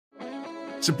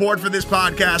Support for this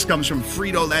podcast comes from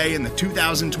Frito-Lay and the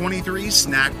 2023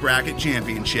 Snack Bracket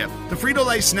Championship. The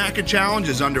Frito-Lay Snack Challenge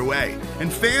is underway,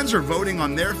 and fans are voting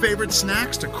on their favorite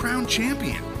snacks to crown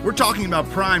champion. We're talking about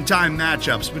prime-time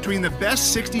matchups between the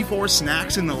best 64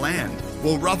 snacks in the land.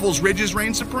 Will Ruffles Ridges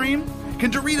reign supreme?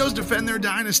 Can Doritos defend their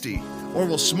dynasty? Or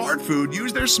will Smart Food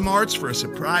use their smarts for a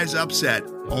surprise upset?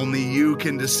 Only you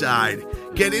can decide.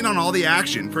 Get in on all the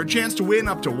action for a chance to win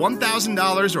up to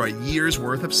 $1,000 or a year's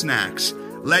worth of snacks.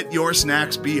 Let your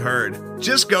snacks be heard.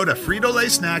 Just go to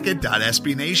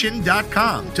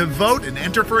fritolaysnacket.sbnation.com to vote and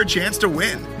enter for a chance to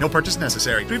win. No purchase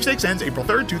necessary. Sweepstakes ends April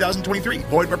 3rd, 2023.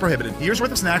 Void where prohibited. Year's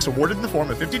worth of snacks awarded in the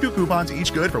form of 52 coupons,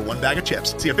 each good for one bag of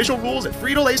chips. See official rules at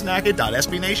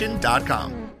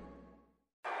fritolaysnacket.sbnation.com.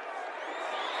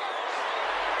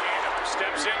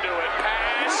 Steps into it.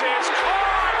 Pass is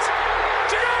caught.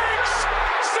 Diggs!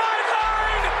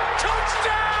 Sideline!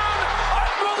 Touchdown!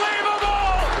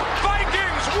 Unbelievable!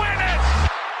 Vikings win it!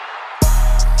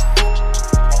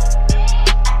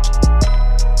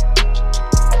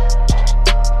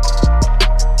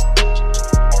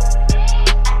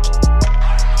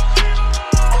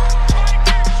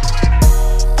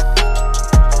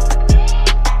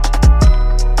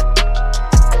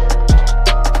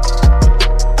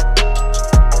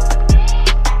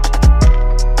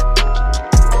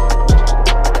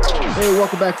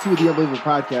 Welcome back to the Unbelievable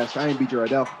Podcast. I am BJ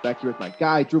Ardell, back here with my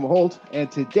guy, Drew Maholt,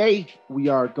 and today we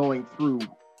are going through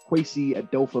Kwesi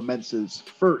Adofo-Mensah's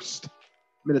first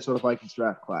Minnesota Vikings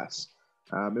draft class.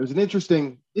 It was an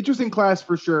interesting class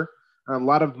for sure. A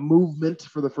lot of movement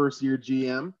for the first-year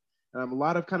GM. A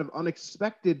lot of kind of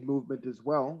unexpected movement as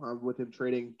well, with him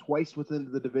trading twice within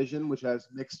the division, which has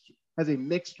a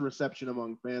mixed reception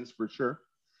among fans for sure.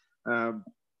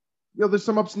 There's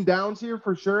some ups and downs here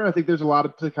for sure. I think there's a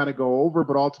lot to kind of go over,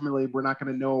 but ultimately we're not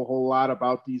going to know a whole lot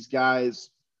about these guys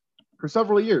for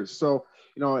several years. So,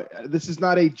 this is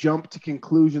not a jump to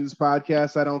conclusions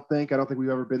podcast. I don't think we've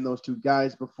ever been those two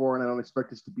guys before, and I don't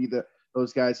expect us to be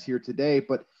those guys here today.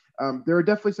 But there are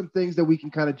definitely some things that we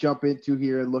can kind of jump into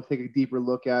here and take a deeper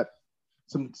look at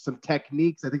some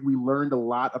techniques. I think we learned a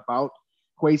lot about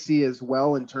Kwesi as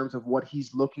well in terms of what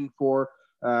he's looking for.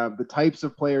 The types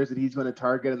of players that he's going to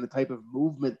target and the type of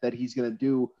movement that he's going to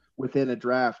do within a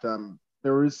draft.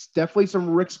 There was definitely some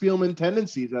Rick Spielman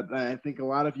tendencies that I think a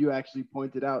lot of you actually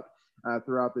pointed out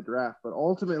throughout the draft. But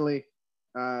ultimately,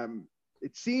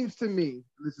 it seems to me,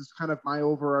 this is kind of my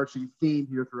overarching theme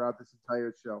here throughout this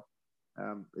entire show,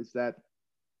 is that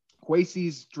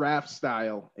Kwesi's draft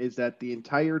style is that the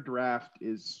entire draft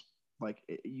is like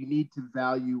you need to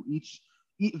valuing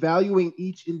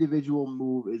each individual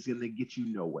move is going to get you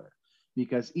nowhere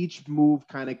because each move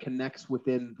kind of connects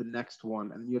within the next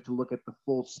one. And you have to look at the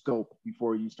full scope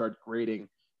before you start grading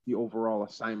the overall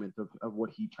assignment of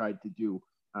what he tried to do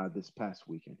this past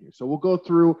weekend here. So we'll go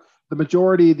through the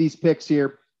majority of these picks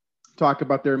here, talk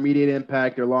about their immediate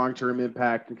impact, their long-term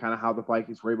impact, and kind of how the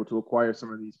Vikings were able to acquire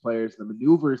some of these players, the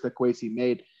maneuvers that Kwesi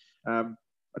made. But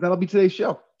that'll be today's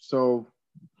show. So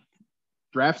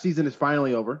draft season is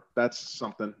finally over. That's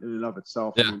something in and of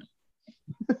itself. Yeah.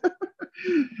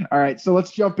 All right, so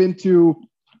let's jump into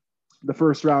the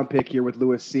first round pick here with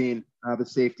Lewis Cine, the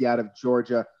safety out of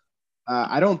Georgia.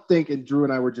 I don't think, and Drew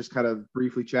and I were just kind of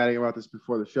briefly chatting about this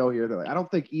before the show here, that I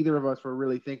don't think either of us were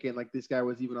really thinking like this guy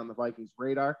was even on the Vikings'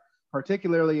 radar,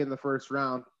 particularly in the first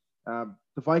round. The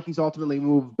Vikings ultimately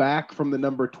moved back from the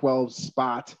number 12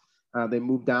 spot. They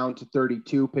moved down to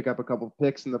 32, pick up a couple of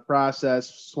picks in the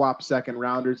process, swap second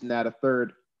rounders, and add a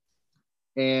third.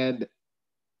 And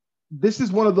this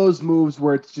is one of those moves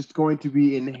where it's just going to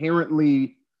be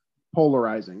inherently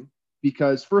polarizing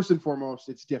because first and foremost,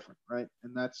 it's different, right?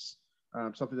 And that's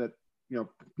something that,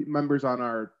 members on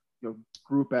our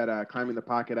group at Climbing the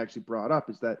Pocket actually brought up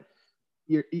is that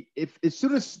as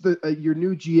soon as your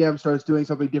new GM starts doing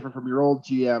something different from your old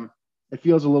GM, it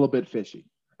feels a little bit fishy.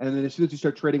 And then as soon as you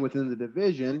start trading within the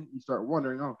division, you start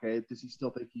wondering, okay, does he still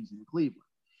think he's in Cleveland?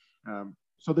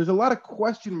 So there's a lot of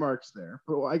question marks there.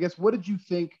 But I guess what did you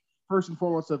think, first and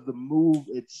foremost, of the move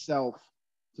itself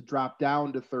to drop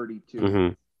down to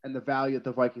 32 and the value that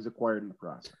the Vikings acquired in the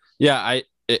process? Yeah,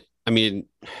 I mean,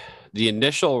 the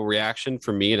initial reaction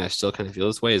for me, and I still kind of feel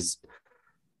this way, is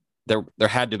there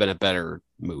had to have been a better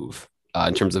move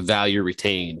in terms of value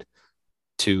retained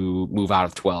to move out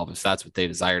of 12 if that's what they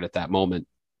desired at that moment.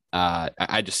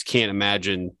 I just can't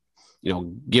imagine,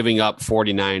 giving up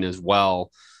 49 as well,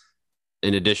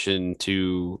 in addition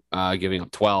to giving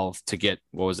up 12 to get,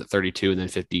 32 and then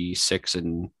 56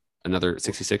 and another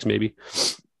 66 maybe,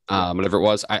 whatever it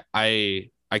was.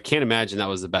 I can't imagine that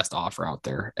was the best offer out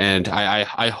there. And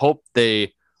I hope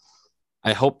they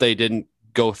didn't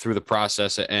go through the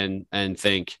process and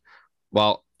think,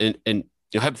 well, and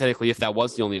hypothetically, if that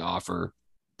was the only offer,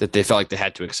 that they felt like they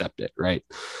had to accept it, right?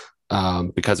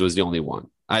 Because it was the only one.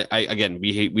 Again,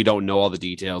 we don't know all the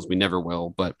details. We never will.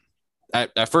 But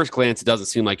at first glance, it doesn't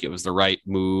seem like it was the right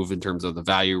move in terms of the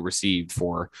value received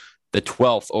for the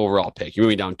 12th overall pick. You're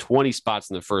moving down 20 spots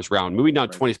in the first round. Moving down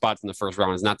 20 spots in the first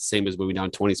round is not the same as moving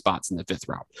down 20 spots in the 5th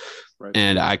round. Right.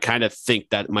 And I kind of think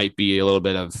that might be a little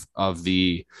bit of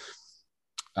the,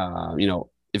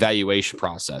 evaluation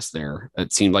process there.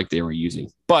 It seemed like they were using.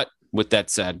 But with that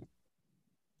said,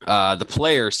 the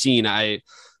player scene,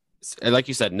 like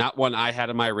you said, not one I had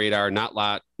on my radar, not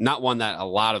one that a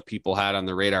lot of people had on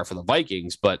the radar for the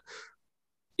Vikings, but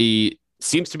he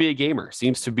seems to be a gamer,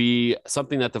 seems to be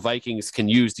something that the Vikings can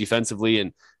use defensively.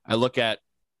 And I look at,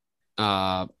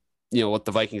 what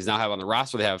the Vikings now have on the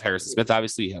roster. They have Harrison Smith,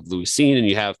 obviously, you have Lewis Cine, and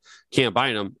you have Cam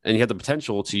Bynum, and you have the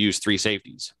potential to use 3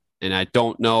 safeties. And I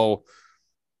don't know,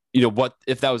 what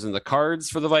if that was in the cards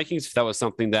for the Vikings, if that was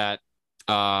something that,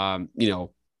 the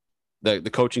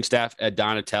coaching staff at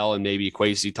Donatel and maybe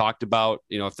Kwesi talked about,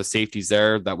 if the safety's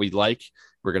there that we like,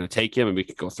 we're going to take him and we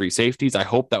could go 3 safeties. I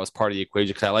hope that was part of the equation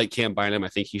because I like Cam Bynum. I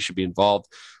think he should be involved.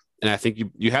 And I think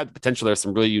you have the potential. There's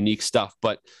some really unique stuff,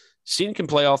 but Cine can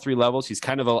play all 3 levels. He's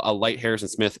kind of a light Harrison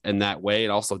Smith in that way. It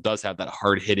also does have that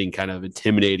hard hitting kind of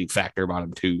intimidating factor about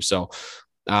him too. So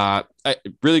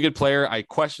really good player. I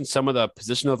question some of the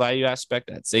positional value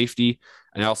aspect at safety.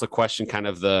 And I also question kind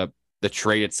of the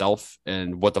trade itself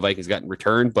and what the Vikings got in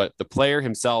return. But the player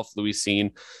himself, Lewis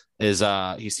Cine, is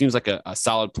he seems like a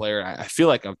solid player. I feel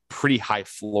like a pretty high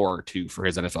floor too for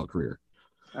his NFL career.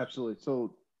 Absolutely.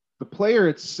 So the player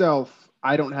itself,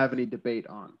 I don't have any debate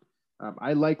on.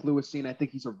 I like Lewis Cine. I think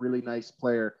he's a really nice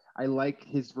player. I like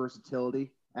his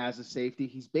versatility as a safety.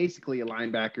 He's basically a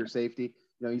linebacker safety.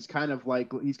 He's kind of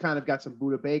got some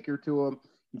Budda Baker to him.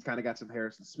 He's kind of got some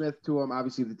Harrison Smith to him.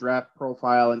 Obviously, the draft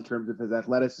profile in terms of his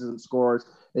athleticism scores,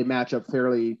 they match up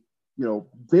fairly,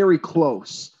 very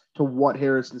close to what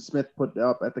Harrison Smith put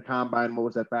up at the combine. What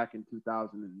was that, back in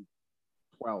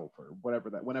 2012 or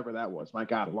whenever that was? My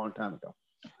God, a long time ago.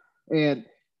 And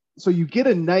so you get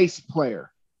a nice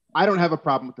player. I don't have a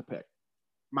problem with the pick.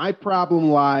 My problem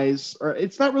lies, or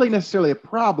it's not really necessarily a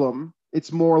problem.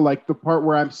 It's more like the part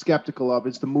where I'm skeptical of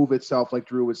is the move itself, like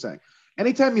Drew was saying.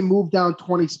 Anytime you move down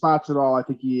 20 spots at all, I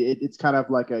think it's kind of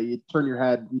like you turn your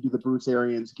head, you do the Bruce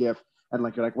Arians gif, and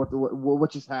you're like,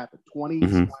 what just happened? 20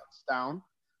 spots down.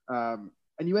 And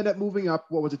you end up moving up,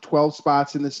 12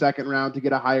 spots in the 2nd round to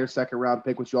get a higher 2nd round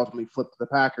pick, which you ultimately flip to the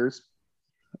Packers.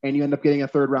 And you end up getting a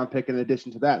 3rd round pick in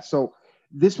addition to that. So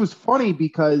this was funny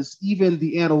because even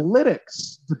the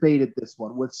analytics debated this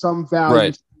one with some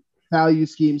value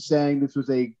schemes saying this was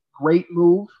a great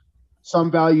move. Some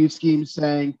value schemes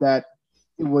saying that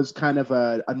it was kind of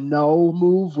a no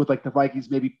move with the Vikings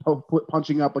maybe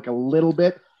punching up a little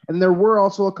bit. And there were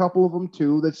also a couple of them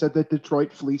too that said that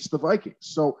Detroit fleeced the Vikings.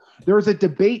 So there was a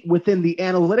debate within the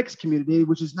analytics community,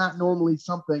 which is not normally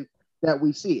something that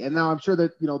we see. And now I'm sure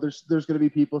that, there's going to be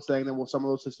people saying that, some of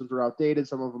those systems are outdated.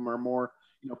 Some of them are more,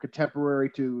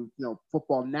 contemporary to,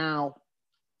 football now.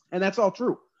 And that's all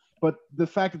true. But the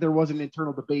fact that there was an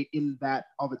internal debate in that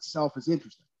of itself is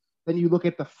interesting. Then you look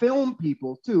at the film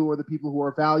people too, or the people who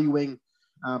are valuing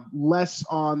less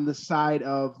on the side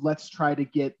of let's try to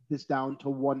get this down to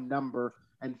one number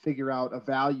and figure out a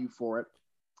value for it.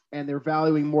 And they're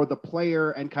valuing more the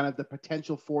player and kind of the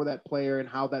potential for that player and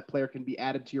how that player can be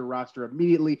added to your roster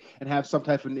immediately and have some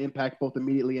type of an impact both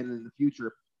immediately and in the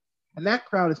future. And that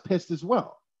crowd is pissed as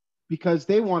well because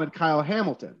they wanted Kyle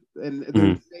Hamilton.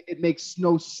 And it makes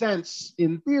no sense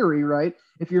in theory, right?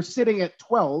 If you're sitting at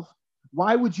 12,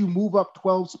 why would you move up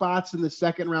 12 spots in the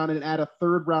 2nd round and add a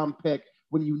 3rd round pick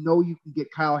when you can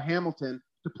get Kyle Hamilton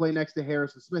to play next to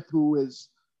Harrison Smith, who is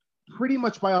pretty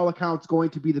much by all accounts going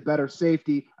to be the better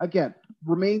safety? Again,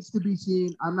 remains to be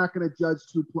seen. I'm not going to judge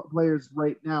 2 players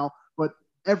right now, but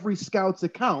every scout's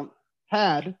account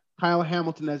had Kyle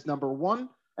Hamilton as number 1,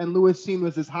 and Lewis Cine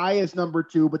was as high as number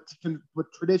 2, but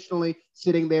traditionally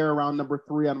sitting there around number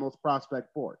 3 on most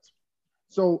prospect boards.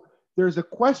 So there's a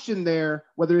question there,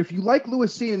 whether if you like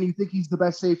Lewis Cine and you think he's the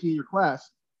best safety in your class,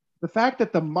 the fact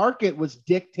that the market was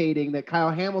dictating that Kyle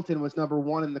Hamilton was number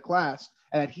 1 in the class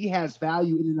and that he has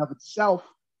value in and of itself,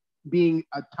 being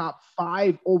a top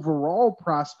 5 overall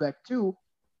prospect too,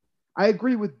 I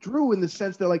agree with Drew in the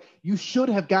sense that you should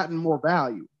have gotten more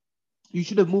value. You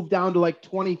should have moved down to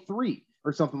 23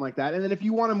 or something like that. And then if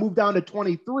you want to move down to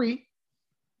 23,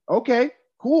 okay,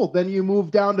 cool. Then you move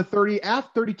down to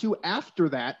 32 after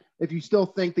that, if you still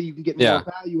think that you can get more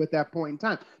value at that point in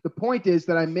time. The point is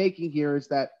that I'm making here is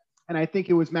that and I think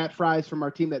it was Matt Fries from our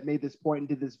team that made this point and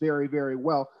did this very, very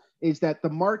well, is that the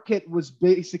market was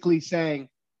basically saying,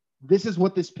 this is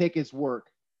what this pick is worth.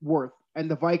 And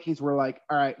the Vikings were like,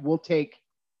 all right, we'll take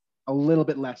a little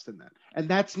bit less than that. And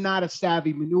that's not a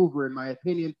savvy maneuver, in my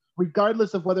opinion,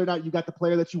 regardless of whether or not you got the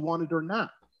player that you wanted or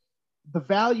not. The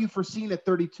value for Cine at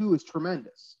 32 is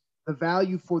tremendous. The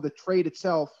value for the trade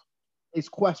itself is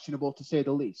questionable, to say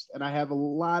the least. And I have a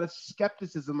lot of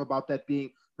skepticism about that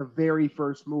being the very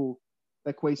first move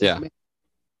that Kwesi made.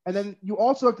 And then you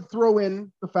also have to throw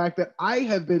in the fact that I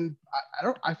feel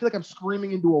like I'm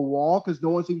screaming into a wall because no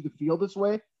one seems to feel this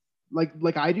way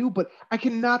like I do, but I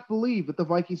cannot believe that the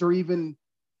Vikings are even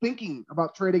thinking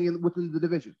about trading within the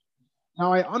division.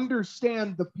 Now, I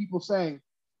understand the people saying,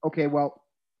 okay, well,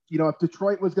 if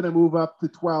Detroit was going to move up to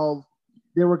 12,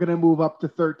 they were going to move up to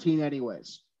 13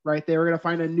 anyways, right? They were going to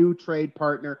find a new trade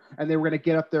partner and they were going to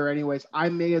get up there anyways. I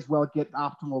may as well get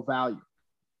optimal value.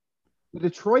 The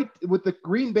Detroit, with the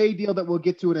Green Bay deal that we'll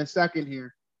get to in a second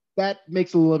here, that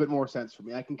makes a little bit more sense for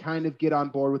me. I can kind of get on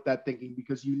board with that thinking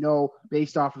because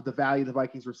based off of the value the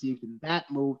Vikings received in that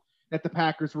move, that the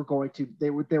Packers were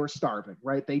they were starving,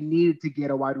 right? They needed to get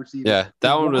a wide receiver. Yeah,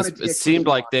 that one it seemed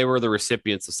like they were the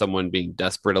recipients of someone being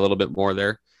desperate a little bit more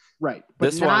there. Right.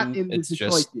 But this not one, in the it's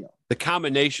Detroit just deal. The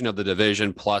combination of the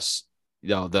division plus,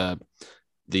 the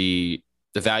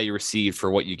value received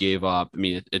for what you gave up. I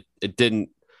mean, it didn't,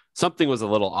 something was a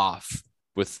little off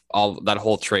with all that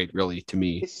whole trade, really, to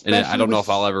me. And I don't know if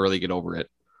I'll ever really get over it.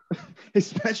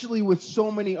 Especially with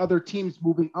so many other teams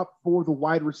moving up for the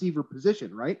wide receiver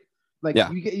position, right? Like,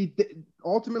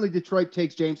 ultimately, Detroit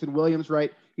takes Jameson Williams,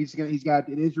 right? He's got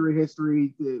an injury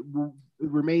history. It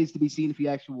remains to be seen if he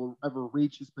actually will ever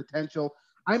reach his potential.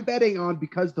 I'm betting on,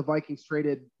 because the Vikings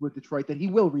traded with Detroit, that he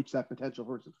will reach that potential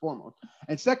first and foremost.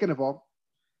 And second of all,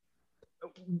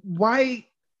 why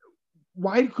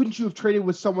couldn't you have traded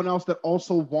with someone else that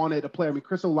also wanted a player? I mean,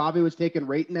 Chris Olave was taken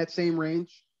right in that same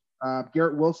range.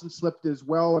 Garrett Wilson slipped as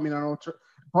well. I mean, I don't know,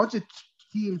 a bunch of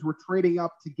teams were trading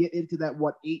up to get into that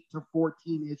 8 to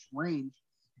 14-ish range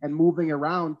and moving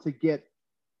around to get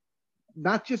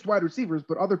not just wide receivers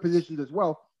but other positions as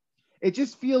well. It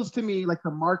just feels to me like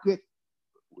the market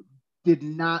did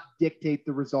not dictate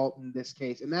the result in this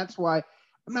case, and that's why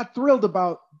I'm not thrilled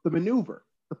about the maneuver.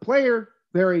 The player,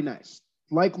 very nice.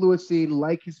 Like Lewis Cine,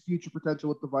 like his future potential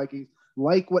with the Vikings,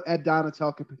 like what Ed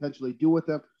Donatell could potentially do with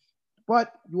them.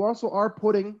 But you also are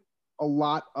putting a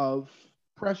lot of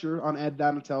pressure on Ed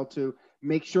Donatell to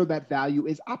make sure that value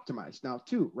is optimized now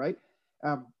too, right?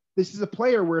 This is a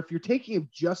player where if you're taking him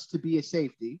just to be a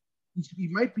safety, he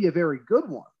might be a very good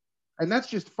one, and that's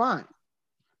just fine.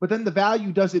 But then the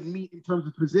value doesn't meet in terms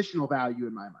of positional value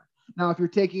in my mind. Now, if you're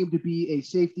taking him to be a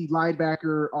safety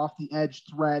linebacker, off the edge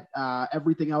threat,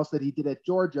 everything else that he did at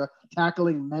Georgia,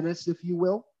 tackling menace, if you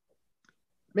will,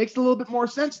 makes a little bit more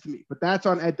sense to me. But that's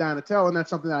on Ed Donatell, and that's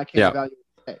something that I can't evaluate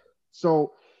today.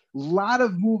 So a lot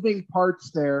of moving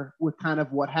parts there with kind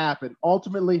of what happened.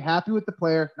 Ultimately, happy with the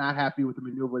player, not happy with the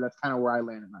maneuver. That's kind of where I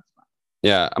land in that spot.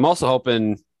 Yeah, I'm also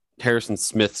hoping Harrison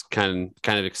Smith kind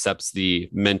of accepts the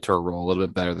mentor role a little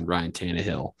bit better than Ryan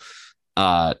Tannehill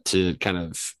to kind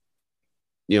of,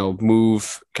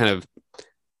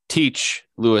 teach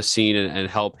Lewis Cine and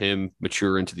help him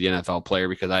mature into the NFL player,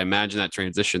 because I imagine that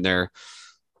transition there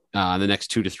in the next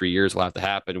 2 to 3 years will have to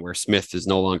happen where Smith is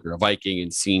no longer a Viking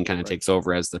and Cine kind of takes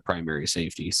over as the primary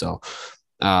safety. So,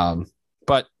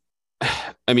 but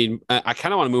I mean, I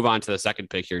kind of want to move on to the second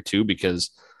pick here too,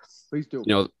 because, please do.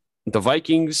 The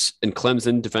Vikings and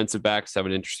Clemson defensive backs have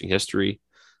an interesting history.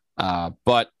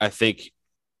 But I think,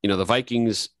 the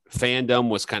Vikings fandom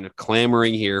was kind of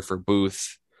clamoring here for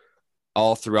Booth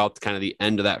all throughout kind of the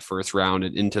end of that first round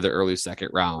and into the early second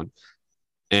round.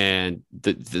 And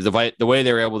the way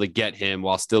they were able to get him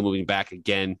while still moving back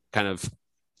again, kind of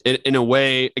in a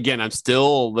way, again, I'm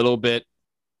still a little bit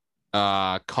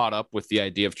caught up with the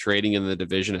idea of trading in the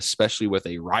division, especially with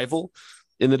a rival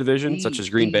in the division, such as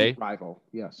Green Bay. Rival,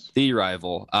 yes. The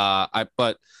rival.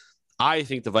 But I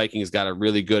think the Vikings got a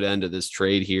really good end of this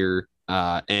trade here.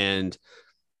 And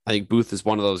I think Booth is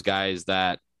one of those guys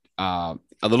that a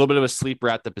little bit of a sleeper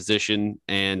at the position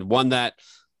and one that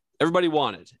everybody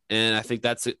wanted. And I think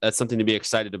that's something to be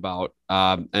excited about.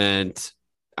 And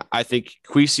I think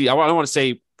Kwesi, I don't want to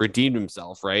say redeemed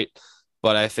himself, right?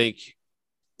 But I think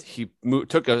he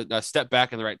took a step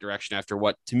back in the right direction after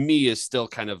what to me is still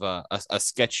kind of a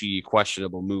sketchy,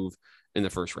 questionable move in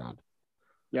the first round.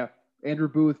 Yeah. Andrew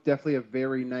Booth, definitely a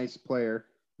very nice player.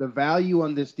 The value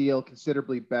on this deal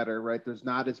considerably better, right? There's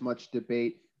not as much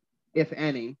debate, if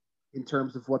any, in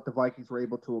terms of what the Vikings were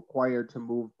able to acquire to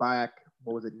move back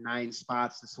what was it, 9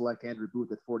 spots to select Andrew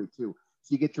Booth at 42.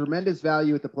 So you get tremendous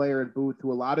value at the player in Booth,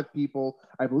 who a lot of people,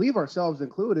 I believe ourselves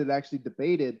included, actually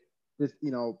debated this,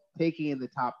 taking in the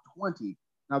top 20.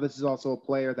 Now, this is also a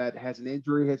player that has an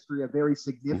injury history, a very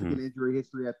significant injury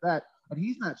history at that, and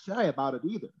he's not shy about it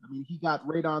either. I mean, he got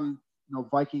right on,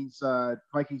 Vikings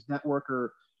Network,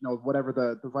 or whatever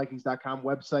the Vikings.com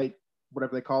website,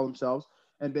 whatever they call themselves,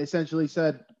 and essentially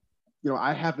said,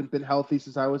 I haven't been healthy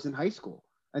since I was in high school.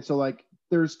 And so, like,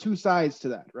 there's two sides to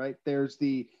that, right? There's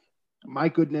my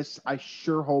goodness, I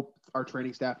sure hope our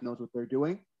training staff knows what they're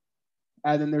doing.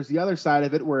 And then there's the other side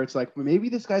of it where it's like, maybe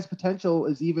this guy's potential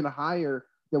is even higher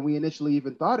than we initially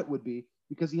even thought it would be,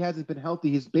 because he hasn't been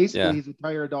healthy his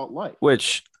entire adult life.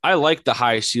 Which I like the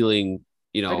high ceiling,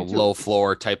 low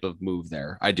floor type of move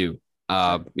there. I do.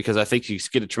 Because I think you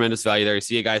get a tremendous value there. You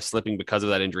see a guy slipping because of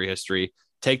that injury history.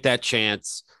 Take that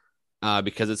chance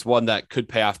because it's one that could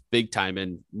pay off big time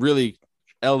and really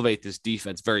elevate this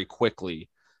defense very quickly.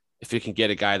 If you can get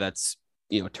a guy that's,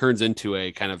 turns into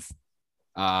a kind of,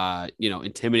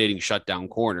 intimidating shutdown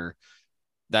corner,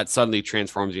 that suddenly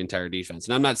transforms the entire defense.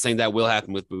 And I'm not saying that will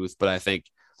happen with Booth, but I think,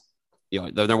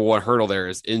 the number one hurdle there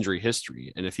is injury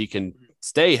history. And if he can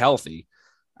stay healthy,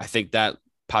 I think that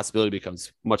possibility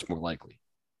becomes much more likely.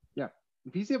 Yeah.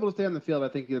 If he's able to stay on the field, I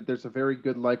think that there's a very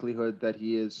good likelihood that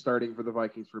he is starting for the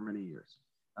Vikings for many years.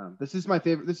 This is my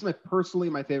favorite. This is personally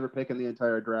my favorite pick in the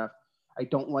entire draft. I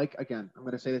don't like, again, I'm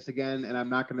going to say this again, and I'm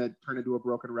not going to turn into a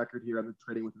broken record here on the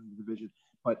trading within the division,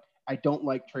 but I don't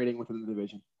like trading within the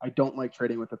division. I don't like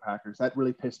trading with the Packers. That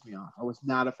really pissed me off. I was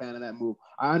not a fan of that move.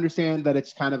 I understand that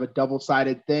it's kind of a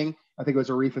double-sided thing. I think it was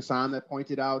Arif Hassan that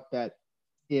pointed out that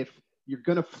if you're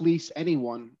going to fleece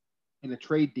anyone in a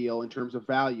trade deal in terms of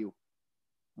value,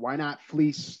 why not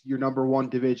fleece your number one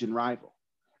division rival?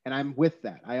 And I'm with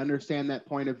that. I understand that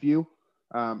point of view.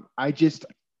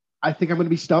 I think I'm going to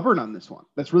be stubborn on this one.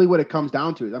 That's really what it comes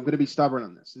down to. I'm going to be stubborn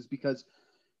on this, is because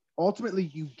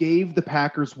ultimately you gave the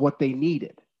Packers what they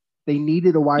needed. They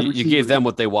needed a wide receiver. You gave them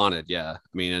what they wanted. Yeah.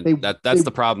 I mean, that's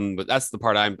the problem, but that's the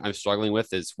part I'm struggling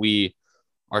with, is we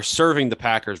are serving the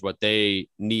Packers what they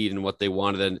need and what they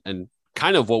wanted. And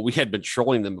kind of what we had been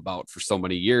trolling them about for so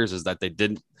many years is that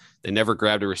they never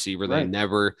grabbed a receiver. Right. They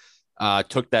never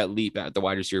took that leap at the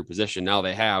wide receiver position. Now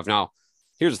they have. Now,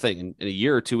 here's the thing. In a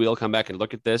year or two, we'll come back and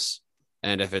look at this.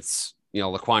 And if it's,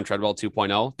 Laquan Treadwell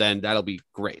 2.0, then that'll be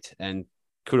great. And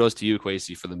kudos to you,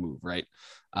 Kwesi, for the move. Right.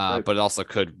 But it also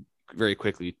could very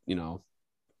quickly,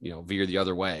 veer the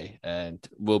other way. And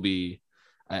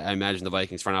I imagine the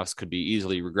Vikings front office could be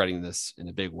easily regretting this in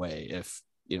a big way. If,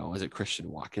 is it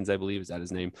Christian Watkins, I believe, is that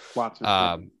his name?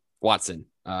 Watson.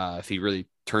 If he really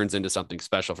turns into something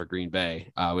special for Green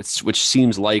Bay, which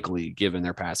seems likely given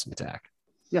their passing attack.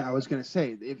 Yeah, I was going to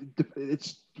say,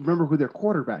 remember who their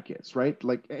quarterback is, right?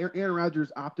 Like Aaron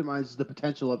Rodgers optimizes the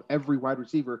potential of every wide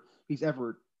receiver he's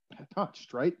ever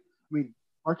touched, right? I mean,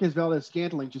 Marquez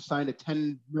Valdes-Scantling just signed a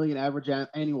 $10 million average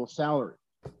annual salary.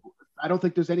 I don't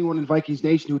think there's anyone in Vikings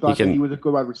Nation who thought that he was a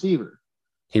good wide receiver.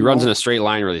 He runs in a straight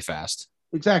line really fast.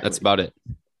 Exactly. That's about it.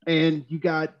 And you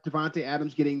got Devontae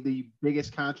Adams getting the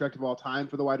biggest contract of all time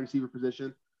for the wide receiver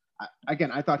position.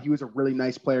 I thought he was a really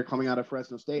nice player coming out of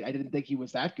Fresno State. I didn't think he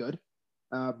was that good.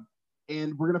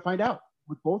 And we're going to find out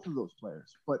with both of those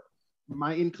players. But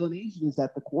my inclination is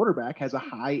that the quarterback has a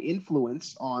high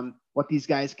influence on what these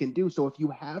guys can do. So if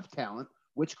you have talent,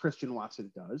 which Christian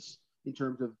Watson does, in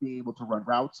terms of being able to run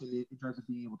routes, and in terms of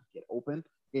being able to get open,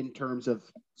 in terms of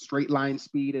straight line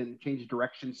speed and change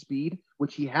direction speed,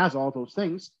 which he has all those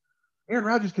things, Aaron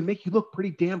Rodgers can make you look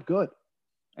pretty damn good.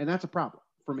 And that's a problem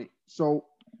for me. So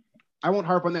I won't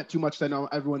harp on that too much. I know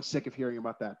everyone's sick of hearing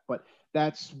about that, but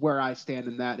that's where I stand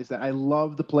in that, is that I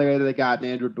love the player that they got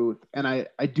in Andrew Booth. And I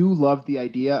do love the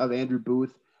idea of Andrew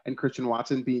Booth and Christian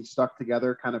Watson being stuck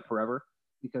together kind of forever,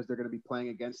 because they're going to be playing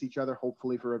against each other,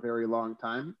 hopefully for a very long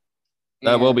time.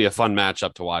 That will be a fun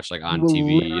matchup to watch, like on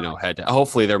TV, head to,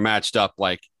 hopefully they're matched up,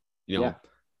 like,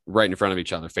 right in front of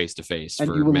each other, face to face.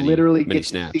 And you will literally get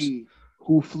to see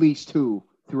who fleeced who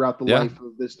throughout the life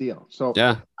of this deal. So,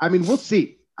 I mean, we'll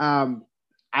see. I'm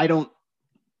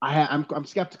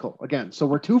skeptical again. So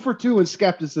we're 2 for 2 in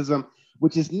skepticism,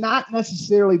 which is not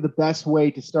necessarily the best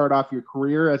way to start off your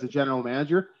career as a general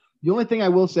manager. The only thing I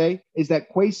will say is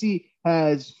that Kwesi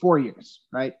has 4 years,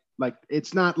 right? Like,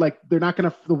 it's not like the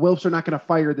Wilfs are not going to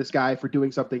fire this guy for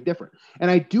doing something different. And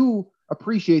I do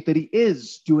appreciate that he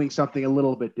is doing something a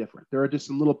little bit different. There are just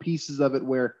some little pieces of it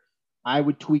where I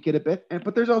would tweak it a bit.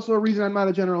 But there's also a reason I'm not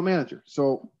a general manager.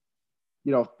 So,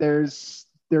 there's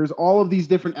all of these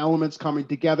different elements coming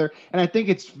together. And I think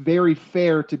it's very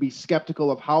fair to be skeptical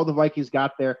of how the Vikings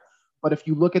got there. But if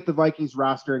you look at the Vikings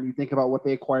roster and you think about what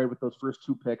they acquired with those first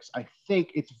 2 picks, I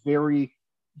think you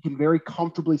can very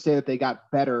comfortably say that they got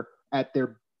better at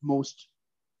their most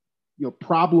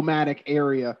problematic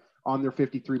area on their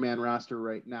 53-man roster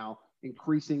right now,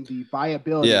 increasing the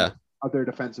viability of their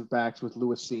defensive backs with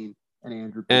Lewis Cine and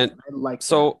Andrew Booth. And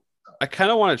so I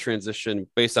kind of want to transition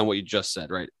based on what you just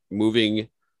said, right? Moving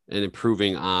and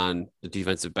improving on the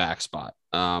defensive back spot.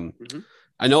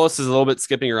 I know this is a little bit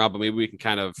skipping around, but maybe we can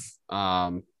kind of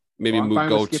we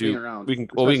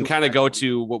can kind of go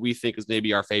to what we think is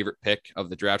maybe our favorite pick of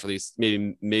the draft, at least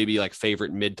maybe like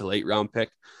favorite mid to late round pick.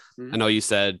 I know you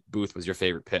said Booth was your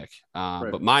favorite pick,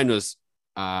 but mine was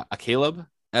Caleb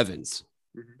Evans,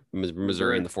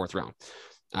 Missouri in the 4th round.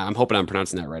 I'm hoping I'm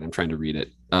pronouncing that right. I'm trying to read it,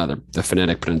 the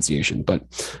phonetic pronunciation, but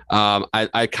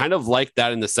I kind of like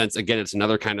that in the sense, again, it's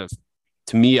another kind of,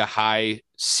 to me, a high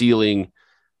ceiling,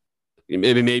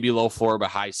 maybe low floor, but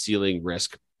high ceiling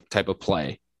risk type of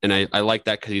play. And I like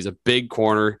that because he's a big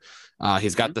corner.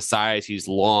 He's got the size. He's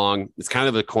long. It's kind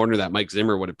of a corner that Mike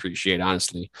Zimmer would appreciate,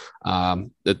 honestly,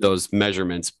 those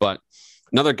measurements. But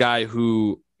another guy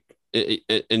who,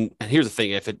 and here's the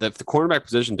thing, if the cornerback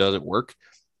position doesn't work,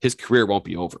 his career won't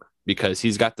be over because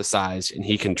he's got the size and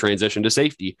he can transition to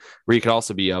safety where he could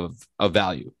also be of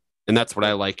value. And that's what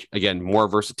I like. Again, more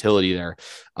versatility there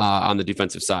on the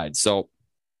defensive side. So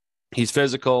he's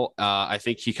physical. I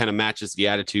think he kind of matches the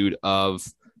attitude of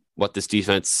what this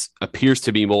defense appears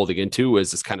to be molding into, is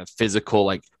this kind of physical,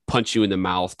 like punch you in the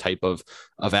mouth type of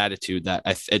attitude that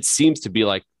it seems to be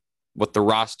like what the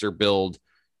roster build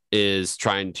is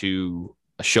trying to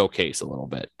showcase a little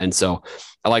bit. And so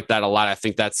I like that a lot. I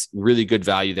think that's really good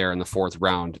value there in the 4th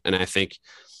round. And I think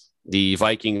the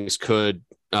Vikings could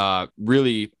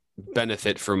really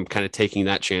benefit from kind of taking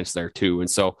that chance there too. And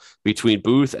so between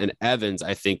Booth and Evans,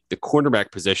 I think the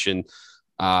cornerback position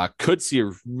could see a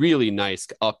really nice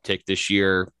uptick this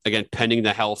year. Again, pending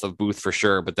the health of Booth for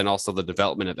sure, but then also the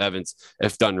development of Evans.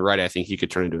 If done right, I think he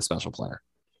could turn into a special player.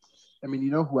 I mean,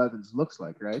 you know who Evans looks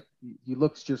like, right? He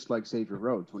looks just like Xavier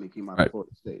Rhodes when he came out of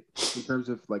Florida State in terms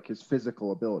of like his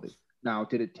physical ability. Now,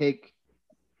 did it take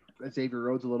Xavier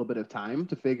Rhodes a little bit of time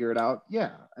to figure it out?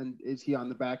 Yeah. And is he on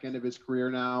the back end of his career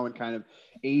now and kind of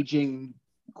aging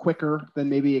quicker than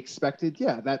maybe expected?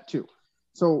 Yeah, that too.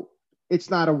 So it's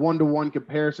not a one-to-one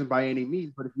comparison by any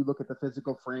means, but if you look at the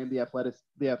physical frame, the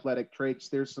athletic traits,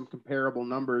 there's some comparable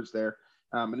numbers there.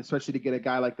 And especially to get a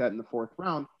guy like that in the 4th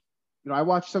round. I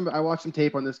watched some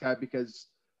tape on this guy because,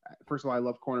 first of all, I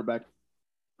love cornerback,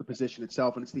 the position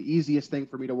itself, and it's the easiest thing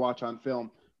for me to watch on film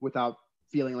without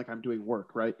feeling like I'm doing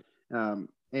work, right?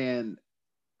 And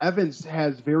Evans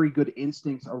has very good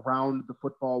instincts around the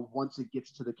football once it gets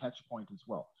to the catch point as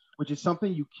well, which is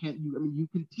something you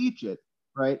can teach it,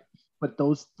 right? But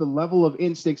the level of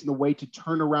instincts and the way to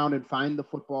turn around and find the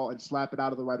football and slap it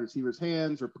out of the wide receiver's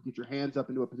hands or get your hands up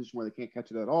into a position where they can't catch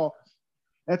it at all,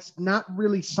 that's not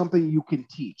really something you can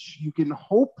teach. You can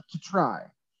hope to try,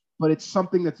 but it's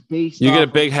something that's based. You get a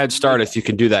big head start if you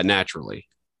can do that naturally.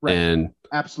 Right. And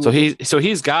absolutely. So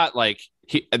he's got like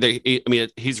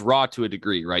he's raw to a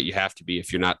degree, right? You have to be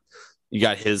if you're not. You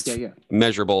got his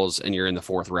measurables and you're in the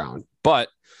 4th round. But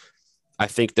I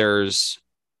think there's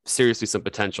seriously some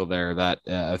potential there that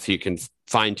if he can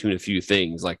fine tune a few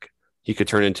things, like he could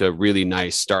turn into a really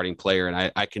nice starting player.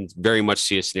 And I can very much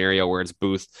see a scenario where it's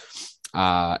Booth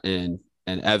and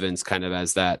Evans kind of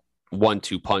as that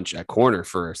 1-2 punch at corner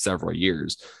for several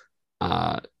years.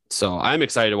 So I'm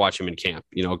excited to watch him in camp,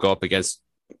 go up against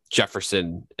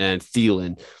Jefferson and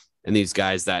Thielen and these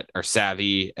guys that are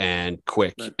savvy and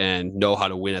quick and know how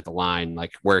to win at the line,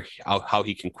 like how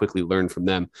he can quickly learn from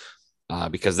them,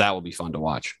 because that will be fun to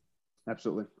watch.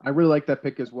 Absolutely. I really like that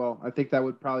pick as well. I think that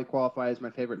would probably qualify as my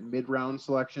favorite mid-round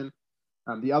selection.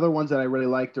 The other ones that I really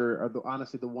liked are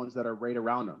honestly the ones that are right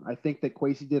around them. I think that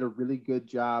Kwesi did a really good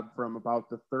job from about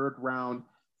the 3rd round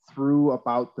through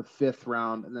about the 5th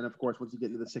round. And then, of course, once you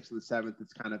get into the 6th and the 7th,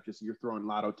 it's kind of just you're throwing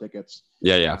lotto tickets.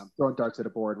 Throwing darts at a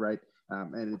board, right?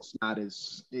 And it's not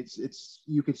as – it's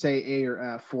you could say A or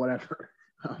F, whatever,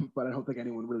 but I don't think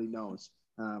anyone really knows.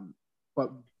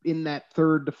 But in that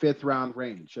 3rd to 5th round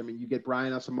range, I mean, you get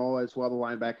Brian Asamoah as well, the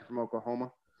linebacker from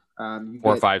Oklahoma.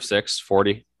 4, 5, 6,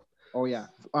 40. Oh, yeah.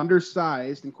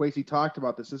 Undersized, and Kwesi talked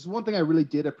about this. This is one thing I really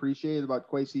did appreciate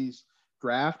about Kwesi's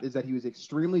draft is that he was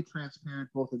extremely transparent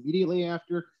both immediately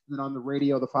after and then on the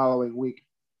radio the following week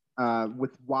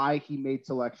with why he made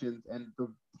selections and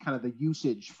the kind of the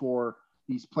usage for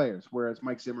these players, whereas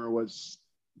Mike Zimmer was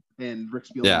and Rick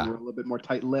Spielman were a little bit more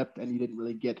tight-lipped and you didn't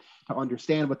really get to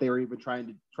understand what they were even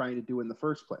trying to do in the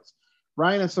first place.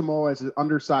 Brian Asamoah is an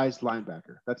undersized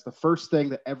linebacker. That's the first thing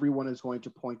that everyone is going to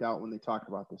point out when they talk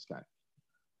about this guy.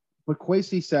 But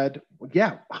Kwesi said, well,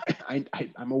 yeah,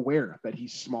 I'm aware that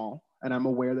he's small, and I'm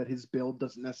aware that his build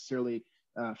doesn't necessarily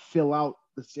fill out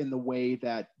this in the way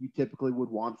that you typically would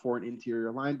want for an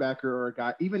interior linebacker or a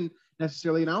guy, even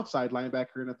necessarily an outside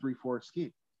linebacker in a 3-4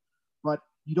 scheme. But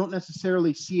you don't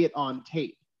necessarily see it on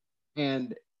tape.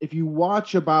 And if you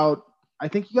watch I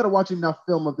think you got to watch enough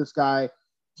film of this guy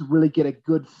to really get a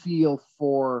good feel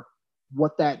for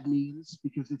what that means,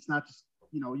 because it's not just,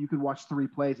 you can watch 3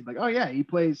 plays and be like, oh yeah, he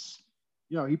plays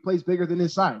bigger than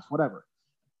his size, whatever.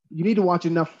 You need to watch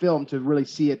enough film to really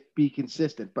see it be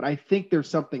consistent. But I think there's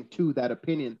something to that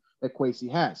opinion that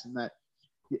Kwesi has, and that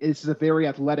this is a very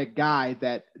athletic guy,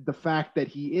 that the fact that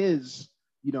he is,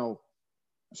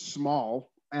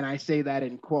 small, and I say that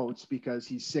in quotes because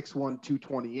he's 6'1",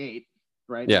 228,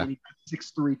 right? Yeah. And he's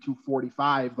 6'3",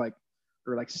 245, or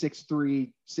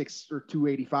 6'3",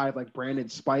 285, like Brandon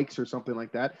Spikes or something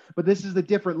like that. But this is a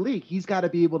different league. He's got to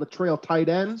be able to trail tight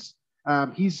ends.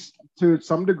 He's to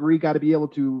some degree got to be able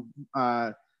to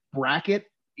bracket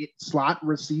slot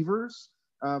receivers.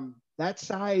 That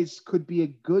size could be a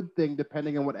good thing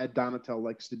depending on what Ed Donatel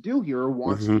likes to do here or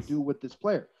wants to do with this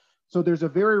player. So there's a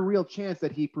very real chance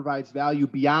that he provides value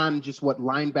beyond just what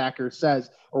linebacker says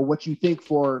or what you think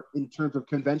for in terms of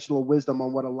conventional wisdom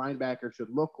on what a linebacker should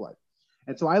look like.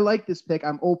 And so I like this pick.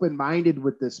 I'm open-minded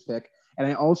with this pick. And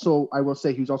I will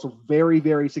say he was also very,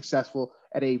 very successful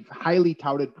at a highly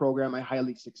touted program, a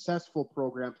highly successful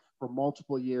program for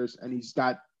multiple years. And he's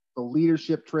got the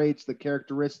leadership traits, the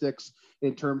characteristics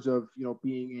in terms of,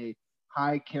 being a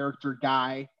high character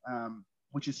guy,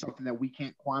 which is something that we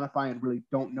can't quantify and really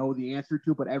don't know the answer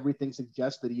to, but everything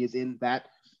suggests that he is in that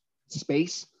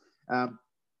space.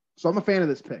 So I'm a fan of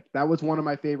this pick. That was one of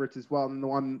my favorites as well. And the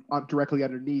one directly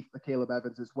underneath Caleb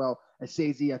Evans as well,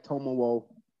 Esezi Atomowo,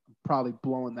 probably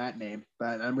blowing that name,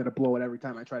 but I'm going to blow it every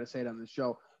time I try to say it on this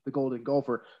show. The Golden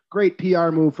Gopher. Great PR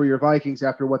move for your Vikings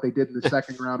after what they did in the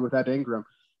second round with Ed Ingram.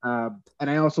 And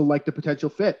I also like the potential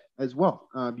fit as well.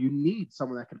 You need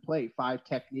someone that can play 5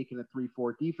 technique in a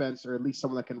 3-4 defense, or at least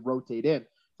someone that can rotate in.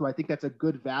 So I think that's a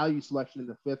good value selection in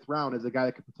the 5th round as a guy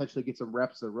that could potentially get some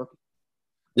reps as a rookie.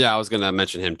 Yeah, I was going to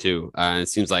mention him too. And it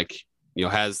seems like,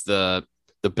 has the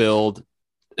build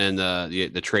and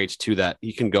the traits to that.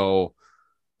 He can go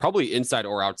probably inside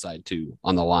or outside too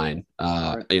on the line.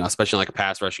 Right. Especially like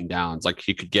pass rushing downs. Like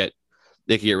they could get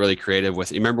really creative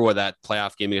with. You remember what that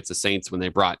playoff game against the Saints when they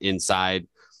brought inside,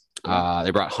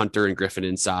 they brought Hunter and Griffin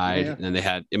inside, and then they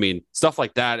had, stuff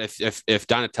like that. If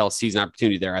Donatel sees an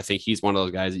opportunity there, I think he's one of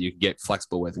those guys that you can get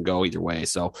flexible with and go either way.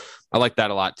 So I like that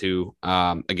a lot too.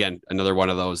 Again, another one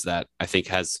of those that I think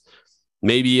has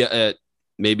maybe a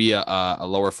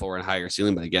lower floor and higher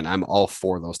ceiling, but again, I'm all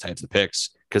for those types of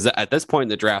picks because at this point in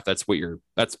the draft, that's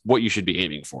what you should be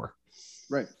aiming for.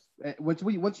 Right.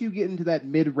 Once you get into that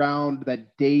mid round,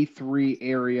 that day 3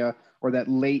 area, or that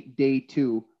late day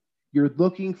 2, you're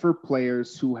looking for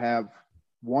players who have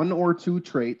 1 or 2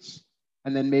 traits,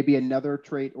 and then maybe another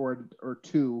trait or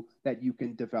 2 that you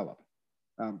can develop.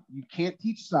 You can't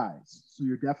teach size, so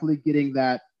you're definitely getting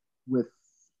that with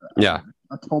a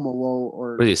Tomowo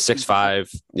or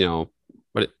 6'5",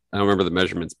 but I don't remember the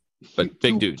measurements, but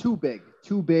big dude. Too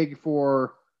big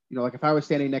for, like if I was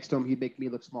standing next to him, he'd make me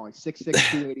look small. He's 6'6",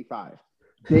 285,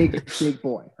 big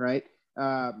boy. Right.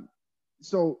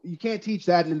 So you can't teach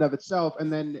that in and of itself.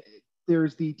 And then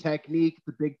there's the technique,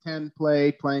 the Big Ten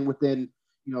playing within,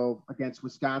 against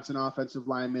Wisconsin offensive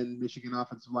linemen, Michigan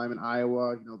offensive linemen,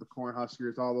 Iowa, the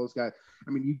Cornhuskers, all those guys.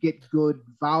 You get good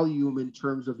volume in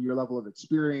terms of your level of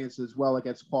experience as well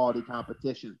against quality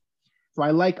competition. So I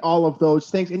like all of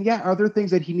those things. And are there things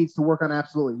that he needs to work on?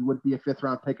 Absolutely. He wouldn't be a 5th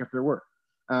round pick if there were.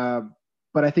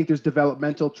 But I think there's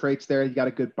developmental traits there. You got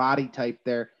a good body type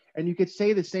there. And you could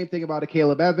say the same thing about a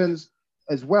Caleb Evans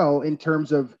as well, in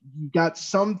terms of you got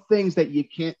some things that you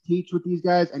can't teach with these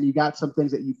guys, and you got some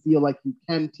things that you feel like you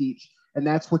can teach. And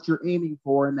that's what you're aiming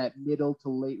for in that middle to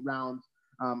late round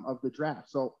of the draft.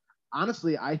 So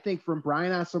honestly, I think from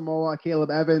Brian Asamoah,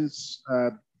 Caleb Evans,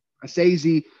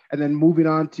 Esezi, and then moving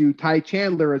on to Ty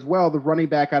Chandler as well, the running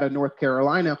back out of North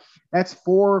Carolina, that's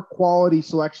 4 quality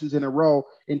selections in a row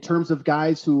in terms of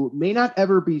guys who may not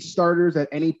ever be starters at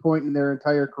any point in their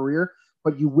entire career,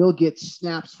 but you will get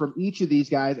snaps from each of these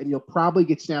guys, and you'll probably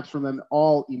get snaps from them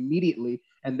all immediately.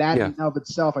 And that in and of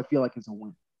itself, I feel like is a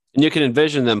win. And you can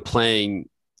envision them playing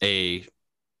a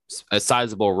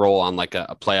sizable role on like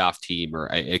a playoff team or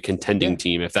a contending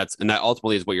team, and that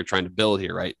ultimately is what you're trying to build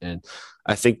here. Right. And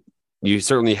I think you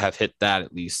certainly have hit that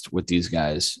at least with these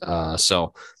guys.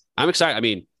 So I'm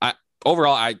excited.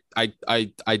 overall,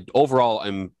 I overall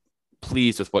am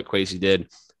pleased with what Kwesi did.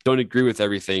 Don't agree with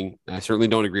everything. I certainly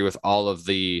don't agree with all of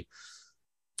the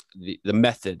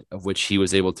method of which he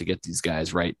was able to get these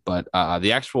guys right. But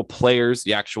the actual players,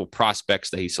 the actual prospects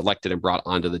that he selected and brought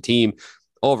onto the team,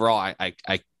 overall, I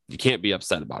you can't be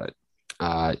upset about it.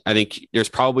 I think there's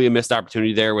probably a missed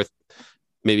opportunity there with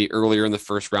maybe earlier in the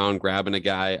first round grabbing a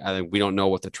guy. I think we don't know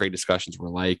what the trade discussions were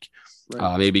like.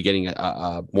 Right. Maybe getting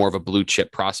a more of a blue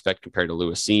chip prospect compared to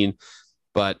Lewis Cine,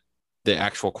 but the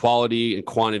actual quality and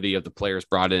quantity of the players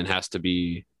brought in has to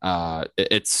be. I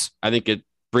think it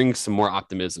brings some more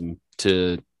optimism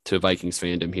to Vikings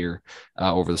fandom here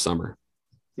over the summer.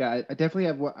 Yeah, I definitely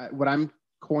have what I'm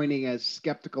coining as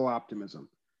skeptical optimism,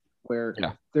 where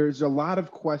there's a lot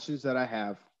of questions that I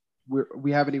have.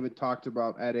 We haven't even talked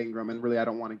about Ed Ingram, and really I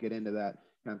don't want to get into that.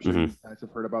 I'm sure you guys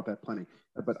have heard about that plenty,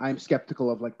 but I'm skeptical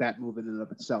of like that move in and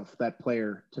of itself. That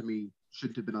player to me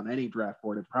shouldn't have been on any draft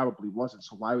board. It probably wasn't.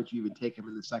 So why would you even take him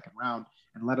in the second round?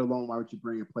 And let alone why would you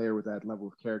bring a player with that level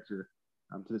of character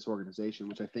to this organization,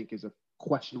 which I think is a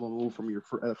questionable move from your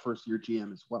first year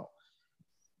GM as well.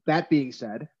 That being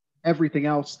said, everything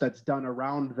else that's done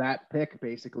around that pick,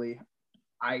 basically,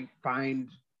 I find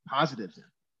positives in,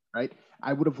 right?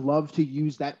 I would have loved to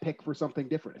use that pick for something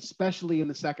different, especially in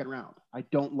the second round. I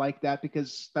don't like that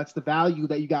because that's the value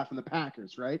that you got from the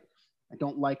Packers, right? I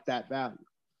don't like that value.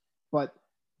 But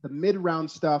the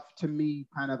mid-round stuff, to me,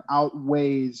 kind of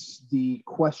outweighs the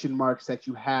question marks that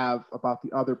you have about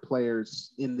the other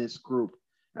players in this group.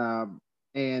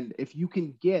 And if you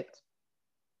can get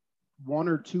one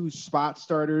or two spot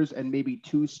starters and maybe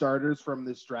two starters from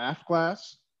this draft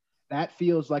class, that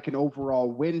feels like an overall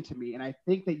win to me. And I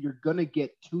think that you're going to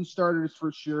get two starters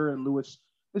for sure. And Lewis,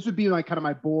 this would be like kind of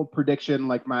my bold prediction.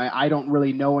 Like I don't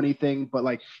really know anything, but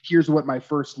like, here's what my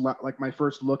first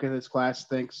look at this class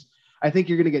thinks. I think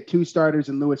you're going to get two starters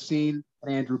in Lewis Cine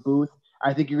and Andrew Booth.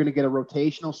 I think you're going to get a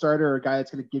rotational starter or a guy that's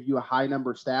going to give you a high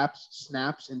number of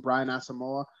snaps in Brian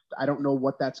Asamoah. I don't know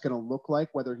what that's going to look like,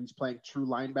 whether he's playing true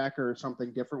linebacker or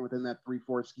something different within that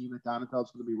 3-4 scheme that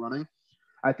Donatel's going to be running.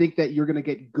 I think that you're going to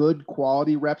get good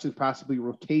quality reps and possibly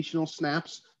rotational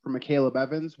snaps from Caleb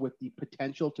Evans with the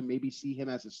potential to maybe see him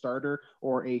as a starter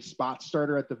or a spot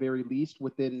starter at the very least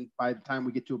by the time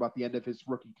we get to about the end of his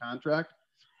rookie contract.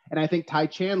 And I think Ty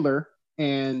Chandler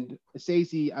and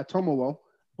Esezi Atomolo,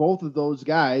 both of those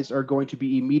guys are going to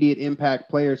be immediate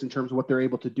impact players in terms of what they're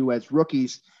able to do as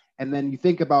rookies. And then you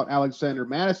think about Alexander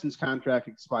Madison's contract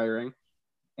expiring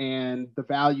and the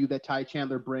value that Ty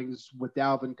Chandler brings with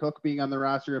Dalvin Cook being on the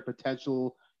roster, a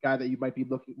potential guy that you might be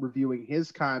reviewing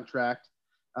his contract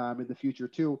in the future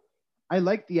too. I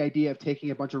like the idea of taking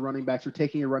a bunch of running backs or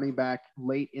taking a running back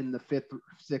late in the 5th,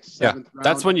 6th, 7th round.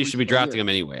 That's when you should be drafting him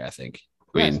anyway, I think.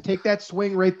 Take that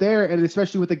swing right there, and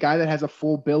especially with a guy that has a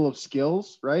full bill of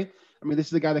skills, right? I mean, this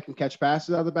is a guy that can catch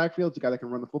passes out of the backfield. It's a guy that can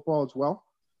run the football as well.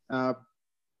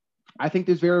 I think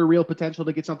there's very real potential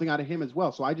to get something out of him as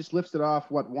well. So I just listed off,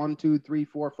 1, 2, 3,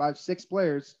 4, 5, 6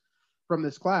 players from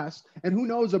this class. And who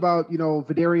knows about,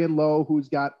 Vidarian Lowe, who's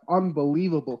got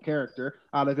unbelievable character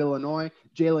out of Illinois,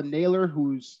 Jalen Naylor,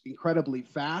 who's incredibly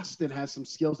fast and has some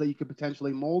skills that you could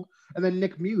potentially mold, and then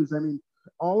Nick Muse. I mean,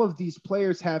 all of these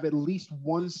players have at least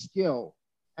one skill,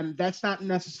 and that's not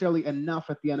necessarily enough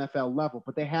at the NFL level,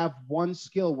 but they have one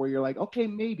skill where you're like, okay,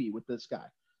 maybe with this guy,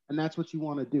 and that's what you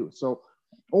want to do. So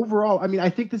overall, I mean, I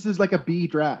think this is like a B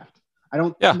draft.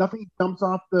 Nothing jumps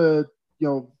off the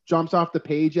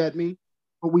page at me,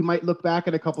 but we might look back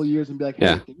at a couple of years and be like,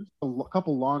 hey, there's a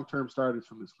couple long-term starters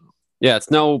from this group. Yeah,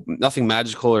 it's nothing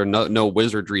magical or no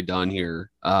wizardry done here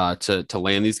to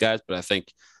land these guys, but I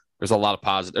think there's a lot of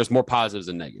positives. There's more positives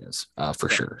than negatives for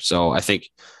sure. So I think,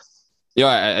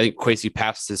 I think Kwesi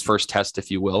passed his first test, if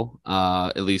you will,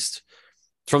 at least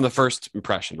from the first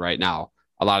impression. Right now,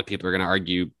 a lot of people are going to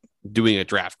argue doing a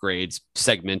draft grades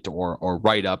segment or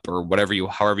write up or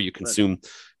however you consume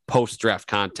post draft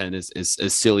content is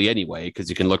silly anyway,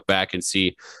 because you can look back and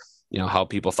see, how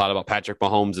people thought about Patrick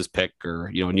Mahomes' pick,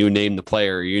 or you name the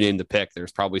player, or you name the pick.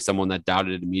 There's probably someone that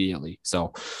doubted it immediately.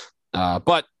 So,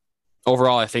 but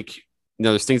overall, I think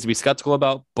there's things to be skeptical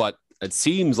about, but it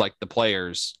seems like the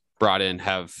players brought in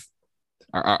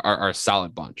are a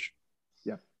solid bunch.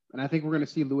 Yeah, and I think we're going to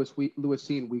see Lewis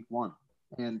Cine week 1.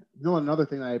 And another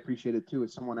thing that I appreciated too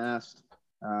is someone asked,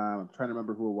 I'm trying to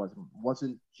remember who it was. It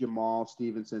wasn't Jamal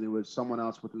Stevenson. It was someone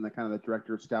else within the kind of the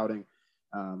director of scouting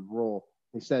role.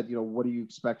 They said, what do you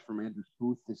expect from Andrew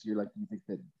Booth this year? Like, do you think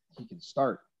that he can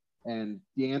start? And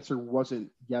the answer wasn't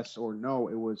yes or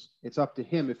no. It's up to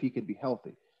him if he can be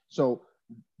healthy. So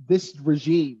this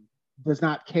regime does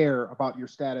not care about your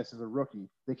status as a rookie.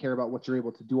 They care about what you're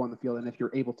able to do on the field and if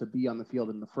you're able to be on the field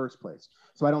in the first place.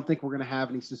 So I don't think we're going to have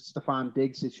any Stephon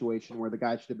Diggs situation where the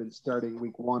guy should have been starting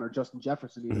week 1, or Justin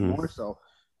Jefferson even more so.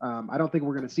 I don't think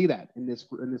we're going to see that in this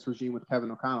regime with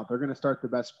Kevin O'Connell. They're going to start the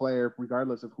best player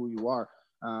regardless of who you are.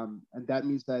 And that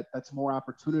means that that's more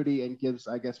opportunity and gives,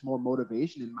 I guess, more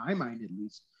motivation in my mind, at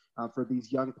least, for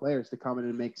these young players to come in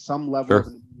and make some level of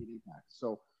an immediate impact.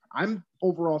 So I'm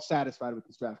overall satisfied with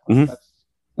this draft class.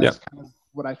 That's kind of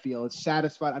what I feel. It's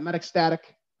satisfied. I'm not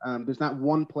ecstatic. There's not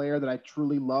one player that I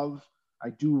truly love. I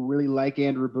do really like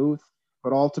Andrew Booth,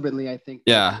 but ultimately I think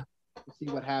to see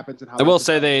what happens. And how I will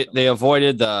say they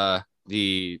avoided the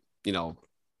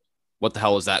what the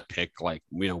hell was that pick? Like,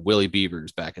 Willie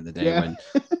Beavers back in the day when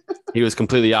he was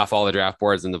completely off all the draft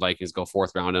boards and the Vikings go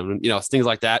 4th round. And, things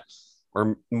like that,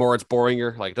 or Moritz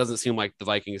Boringer. Like, it doesn't seem like the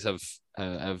Vikings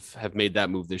have made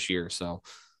that move this year. So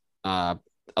a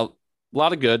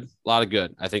lot of good.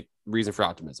 I think reason for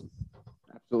optimism.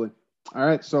 Absolutely. All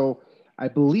right. So I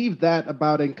believe that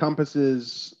about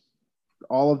encompasses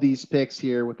all of these picks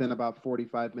here within about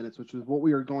 45 minutes, which was what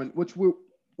we were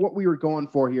going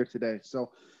for here today.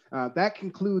 So that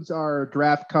concludes our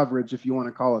draft coverage, if you want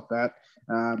to call it that.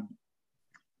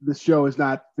 This show is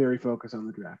not very focused on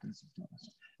the draft,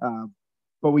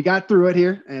 but we got through it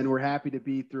here, and we're happy to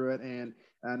be through it. And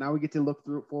now we get to look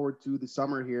forward to the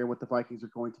summer here, what the Vikings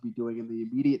are going to be doing in the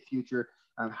immediate future,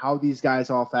 how these guys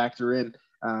all factor in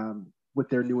with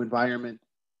their new environment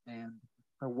and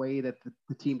the way that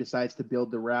the team decides to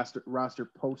build the roster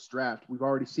post-draft. We've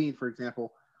already seen, for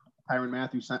example, Tyrann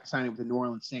Mathieu signing with the New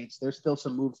Orleans Saints. There's still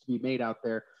some moves to be made out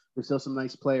there. There's still some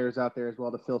nice players out there as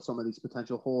well to fill some of these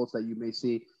potential holes that you may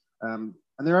see. And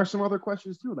there are some other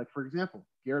questions too. Like, for example,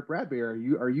 Garrett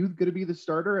Bradbury, are you going to be the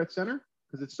starter at center?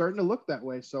 Because it's starting to look that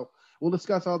way. So we'll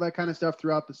discuss all that kind of stuff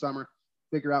throughout the summer,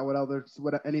 figure out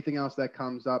anything else that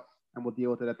comes up, and we'll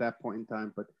deal with it at that point in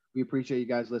time. But we appreciate you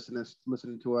guys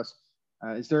listening to us.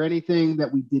 Is there anything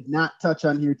that we did not touch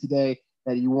on here today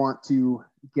that you want to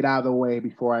get out of the way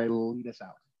before I lead us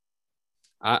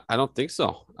out? I don't think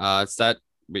so. It's that,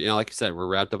 like you said, we're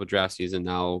wrapped up with draft season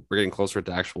now. We're getting closer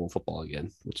to actual football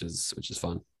again, which is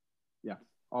fun. Yeah,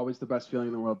 always the best feeling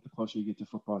in the world the closer you get to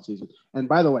football season. And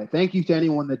by the way, thank you to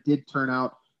anyone that did turn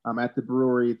out at the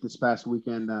brewery this past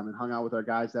weekend and hung out with our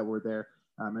guys that were there,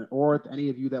 or any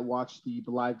of you that watched the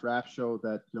live draft show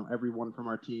that everyone from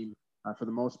our team, for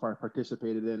the most part,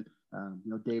 participated in.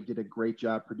 Dave did a great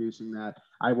job producing that.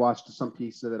 I watched some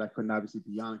piece of it. I couldn't obviously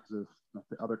be on because of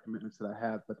the other commitments that I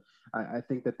have, but I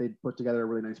think that they put together a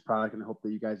really nice product, and I hope that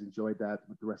you guys enjoyed that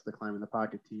with the rest of the Climb in the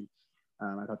Pocket team.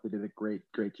 I thought they did a great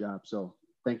job. So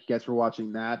thank you guys for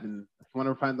watching that. And if you want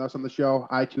to find us on the show,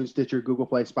 iTunes, Stitcher, Google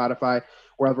Play, Spotify,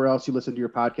 wherever else you listen to your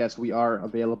podcast, we are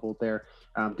available there.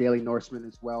 Daily Norseman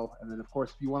as well. And then, of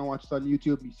course, if you want to watch us on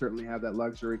YouTube, you certainly have that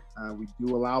luxury. We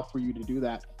do allow for you to do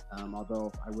that.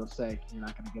 Although I will say you're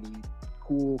not going to get any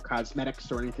cool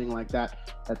cosmetics or anything like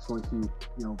that. That's going to,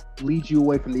 lead you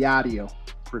away from the audio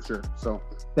for sure. So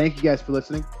thank you guys for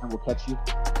listening, and we'll catch you.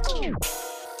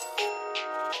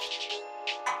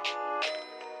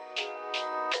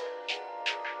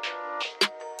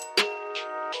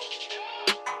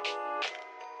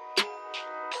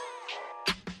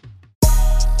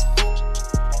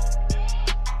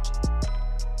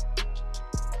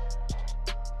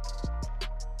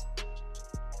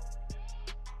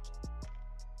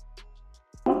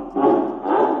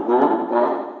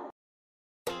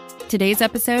 Today's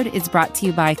episode is brought to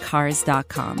you by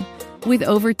Cars.com. With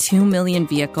over 2 million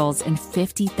vehicles and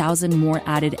 50,000 more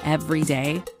added every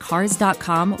day,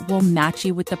 Cars.com will match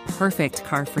you with the perfect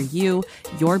car for you,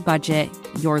 your budget,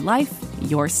 your life,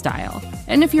 your style.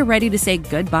 And if you're ready to say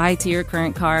goodbye to your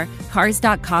current car,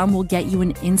 Cars.com will get you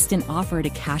an instant offer to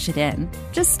cash it in.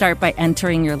 Just start by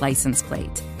entering your license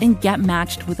plate and get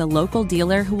matched with a local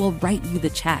dealer who will write you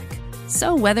the check.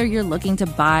 So whether you're looking to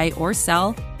buy or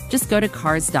sell, just go to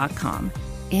Cars.com.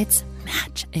 It's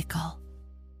magical.